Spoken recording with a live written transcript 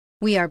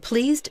We are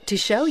pleased to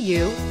show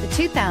you the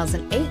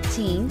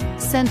 2018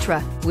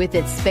 Sentra. With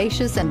its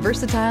spacious and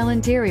versatile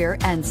interior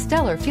and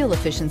stellar fuel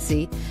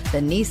efficiency, the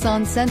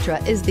Nissan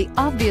Sentra is the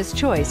obvious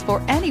choice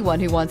for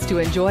anyone who wants to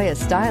enjoy a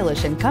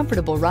stylish and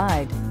comfortable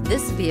ride.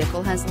 This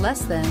vehicle has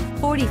less than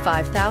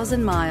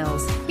 45,000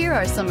 miles. Here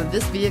are some of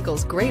this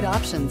vehicle's great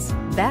options: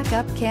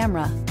 backup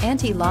camera,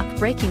 anti-lock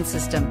braking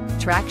system,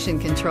 traction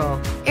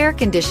control, air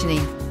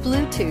conditioning,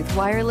 Bluetooth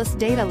wireless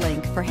data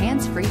link for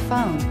hands-free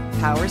phone,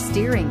 power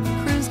steering,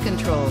 cruise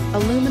control,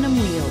 aluminum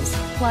wheels,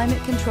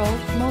 climate control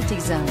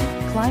multi-zone,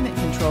 climate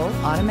control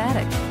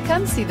automatic.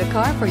 Come see the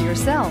car for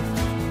yourself.